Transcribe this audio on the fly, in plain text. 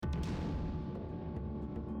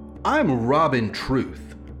I'm Robin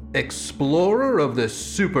Truth, explorer of the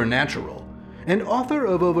supernatural and author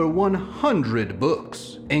of over 100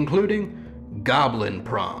 books, including Goblin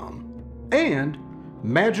Prom and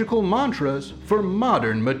Magical Mantras for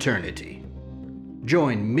Modern Maternity.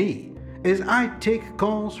 Join me as I take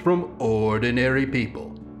calls from ordinary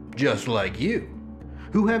people, just like you,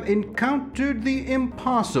 who have encountered the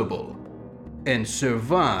impossible and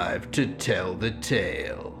survived to tell the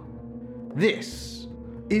tale. This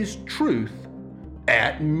is Truth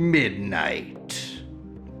at Midnight.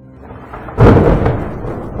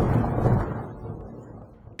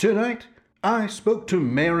 Tonight, I spoke to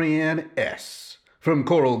Marianne S. from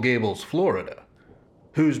Coral Gables, Florida,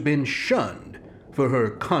 who's been shunned for her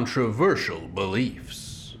controversial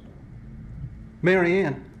beliefs.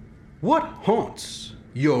 Marianne, what haunts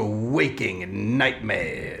your waking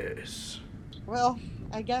nightmares? Well,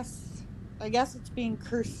 I guess it's being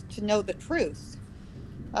cursed to know the truth.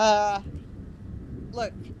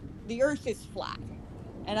 Look, the Earth is flat,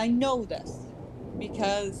 and I know this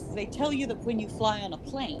because they tell you that when you fly on a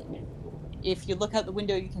plane, if you look out the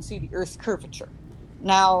window, you can see the Earth's curvature.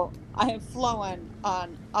 Now, I have flown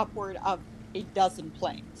on upward of a dozen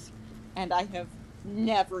planes, and I have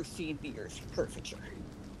never seen the Earth's curvature.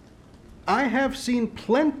 I have seen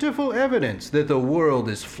plentiful evidence that the world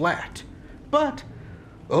is flat, but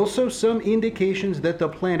also some indications that the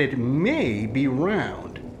planet may be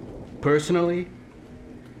round. Personally,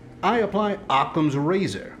 I apply Occam's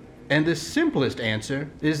razor, and the simplest answer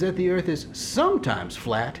is that the Earth is sometimes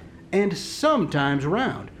flat and sometimes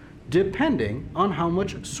round, depending on how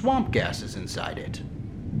much swamp gas is inside it.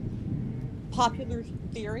 Popular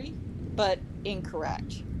theory, but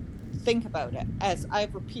incorrect. Think about it, as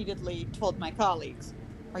I've repeatedly told my colleagues.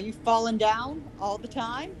 Are you falling down all the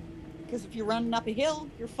time? Because if you're running up a hill,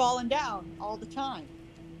 you're falling down all the time.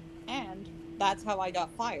 And that's how I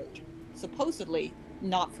got fired. Supposedly,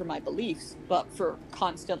 not for my beliefs, but for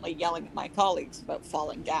constantly yelling at my colleagues about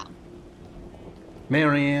falling down.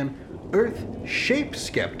 Marianne, Earth-shaped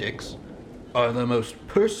skeptics are the most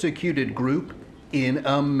persecuted group in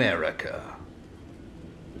America.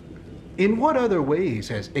 In what other ways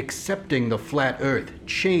has accepting the flat Earth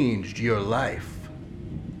changed your life?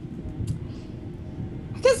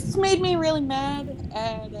 I guess it's made me really mad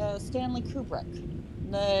at Stanley Kubrick.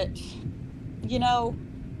 That,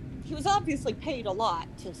 he was obviously paid a lot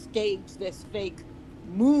to stage this fake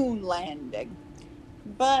moon landing.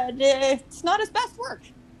 But it's not his best work.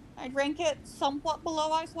 I'd rank it somewhat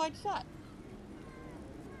below Eyes Wide Shut.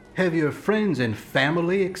 Have your friends and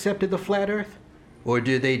family accepted the flat Earth? Or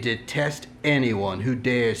do they detest anyone who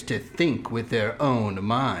dares to think with their own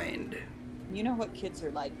mind? You know what kids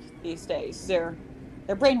are like these days. They're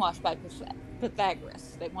brainwashed by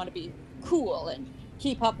Pythagoras. They want to be cool and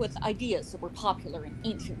keep up with ideas that were popular in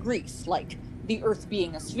ancient Greece, like the Earth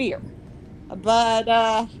being a sphere. But,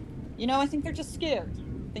 I think they're just scared.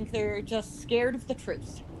 I think they're just scared of the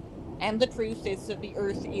truth. And the truth is that the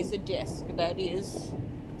Earth is a disk that is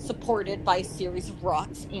supported by a series of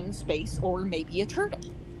rocks in space, or maybe a turtle.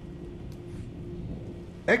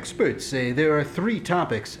 Experts say there are 3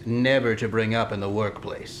 topics never to bring up in the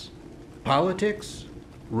workplace: politics,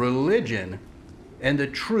 religion, and the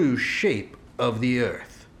true shape of the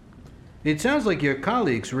Earth. It sounds like your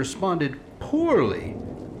colleagues responded poorly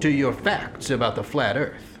to your facts about the flat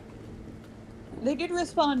Earth. They did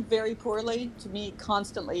respond very poorly to me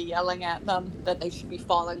constantly yelling at them that they should be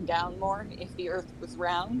falling down more if the Earth was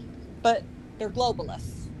round. But they're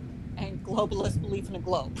globalists, and globalists believe in a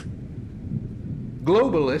globe.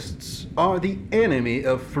 Globalists are the enemy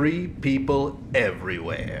of free people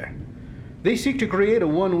everywhere. They seek to create a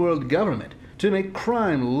one-world government to make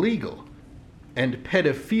crime legal and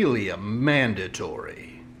pedophilia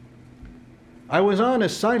mandatory. I was on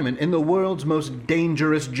assignment in the world's most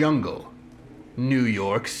dangerous jungle, New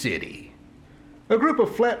York City. A group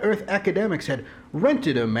of flat Earth academics had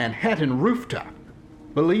rented a Manhattan rooftop,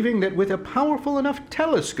 believing that with a powerful enough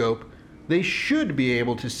telescope, they should be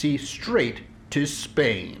able to see straight to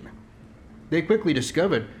Spain. They quickly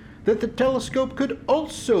discovered that the telescope could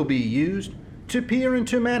also be used to peer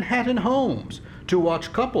into Manhattan homes to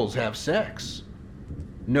watch couples have sex.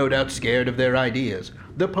 No doubt scared of their ideas,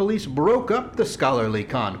 the police broke up the scholarly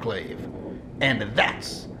conclave. And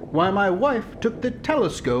that's why my wife took the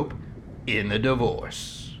telescope in the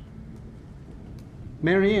divorce.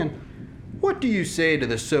 Marianne, what do you say to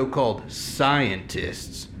the so-called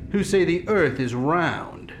scientists who say the Earth is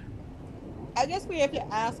round? I guess we have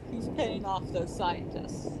to ask who's paying off those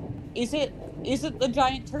scientists. Is it the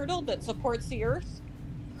giant turtle that supports the Earth?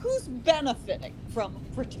 Who's benefiting from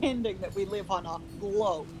pretending that we live on a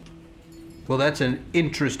globe? Well, that's an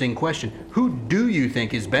interesting question. Who do you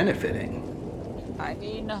think is benefiting? I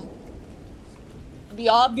mean, the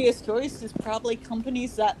obvious choice is probably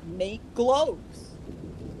companies that make globes.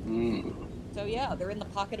 So yeah, they're in the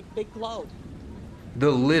pocket of Big Globe. The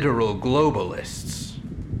literal globalists.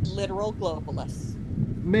 Literal globalists.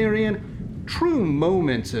 Marianne, true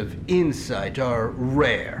moments of insight are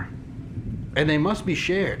rare, and they must be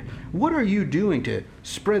shared. What are you doing to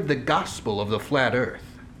spread the gospel of the flat earth?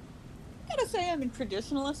 I gotta say I'm a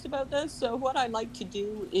traditionalist about this, so what I like to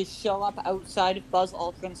do is show up outside of Buzz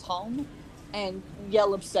Aldrin's home and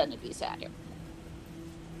yell obscenities at him.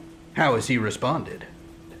 How has he responded?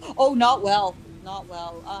 Oh, not well. Not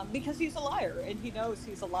well. Because he's a liar, and he knows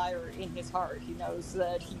he's a liar in his heart. He knows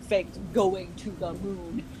that he faked going to the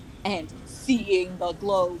moon and seeing the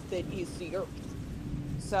globe that is the Earth.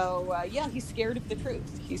 So, yeah, he's scared of the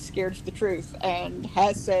truth. He's scared of the truth and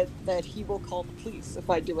has said that he will call the police if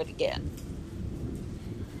I do it again.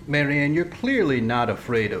 Marianne, you're clearly not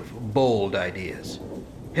afraid of bold ideas.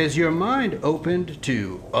 Has your mind opened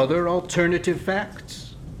to other alternative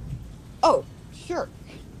facts? Oh, sure.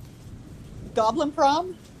 Goblin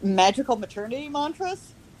prom, magical maternity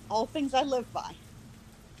mantras, all things I live by.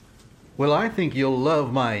 Well, I think you'll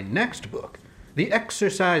love my next book, The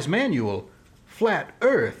Exercise Manual, Flat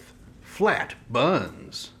Earth, Flat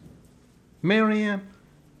Buns. Marianne,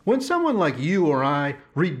 when someone like you or I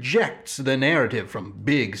rejects the narrative from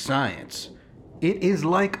big science, it is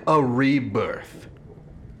like a rebirth.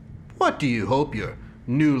 What do you hope your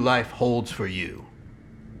new life holds for you?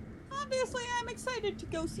 Obviously, I'm excited to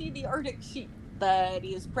go see the Arctic sheep that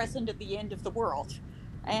is present at the end of the world,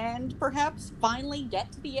 and perhaps finally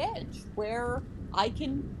get to the edge where I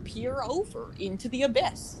can peer over into the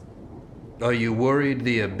abyss. Are you worried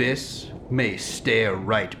the abyss may stare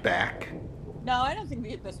right back? No, I don't think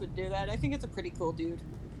the abyss would do that. I think it's a pretty cool dude.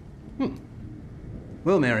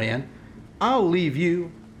 Well, Marianne, I'll leave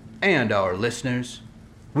you and our listeners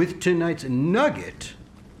with tonight's nugget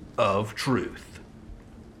of truth.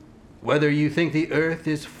 Whether you think the Earth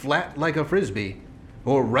is flat like a frisbee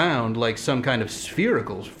or round like some kind of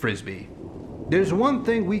spherical frisbee, there's one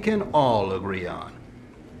thing we can all agree on.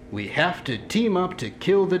 We have to team up to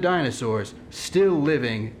kill the dinosaurs still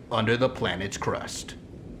living under the planet's crust.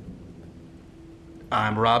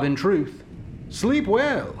 I'm Robin Truth. Sleep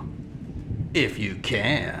well, if you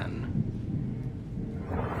can.